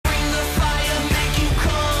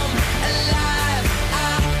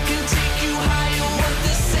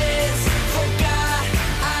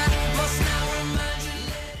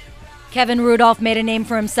Kevin Rudolf made a name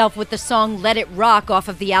for himself with the song Let It Rock off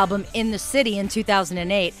of the album In the City in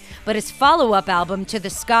 2008, but his follow-up album To the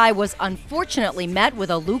Sky was unfortunately met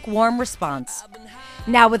with a lukewarm response.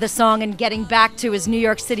 Now with the song and getting back to his New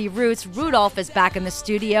York City roots, Rudolf is back in the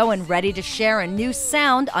studio and ready to share a new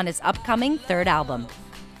sound on his upcoming third album.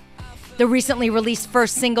 The recently released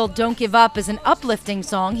first single, Don't Give Up, is an uplifting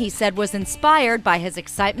song he said was inspired by his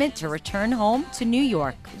excitement to return home to New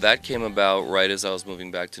York. That came about right as I was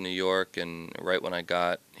moving back to New York and right when I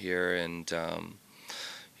got here. And,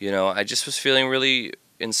 I just was feeling really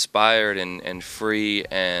inspired and free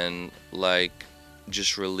and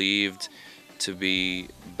just relieved to be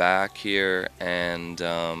back here, and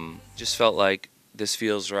just felt like this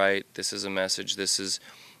feels right. This is a message. This is,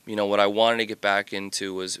 what I wanted to get back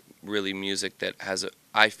into was really music that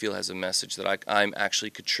I feel has a message, that I'm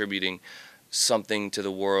actually contributing something to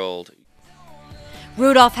the world.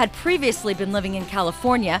 Rudolf had previously been living in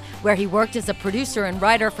California, where he worked as a producer and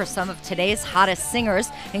writer for some of today's hottest singers,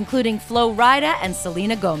 including Flo Rida and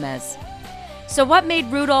Selena Gomez. So what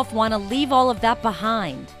made Rudolf want to leave all of that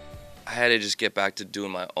behind? I had to just get back to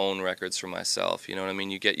doing my own records for myself. You know what I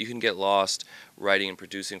mean? You can get lost writing and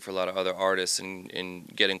producing for a lot of other artists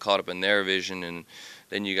and getting caught up in their vision, and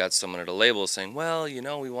then you got someone at a label saying, well,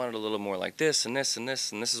 we wanted a little more like this and this and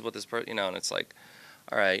this, and this is what this person, and it's like,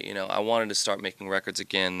 all right, I wanted to start making records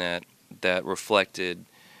again that reflected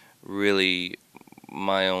really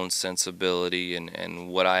my own sensibility and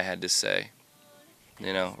what I had to say,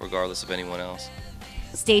 regardless of anyone else.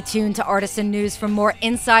 Stay tuned to Artisan News for more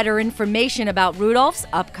insider information about Rudolf's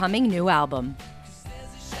upcoming new album.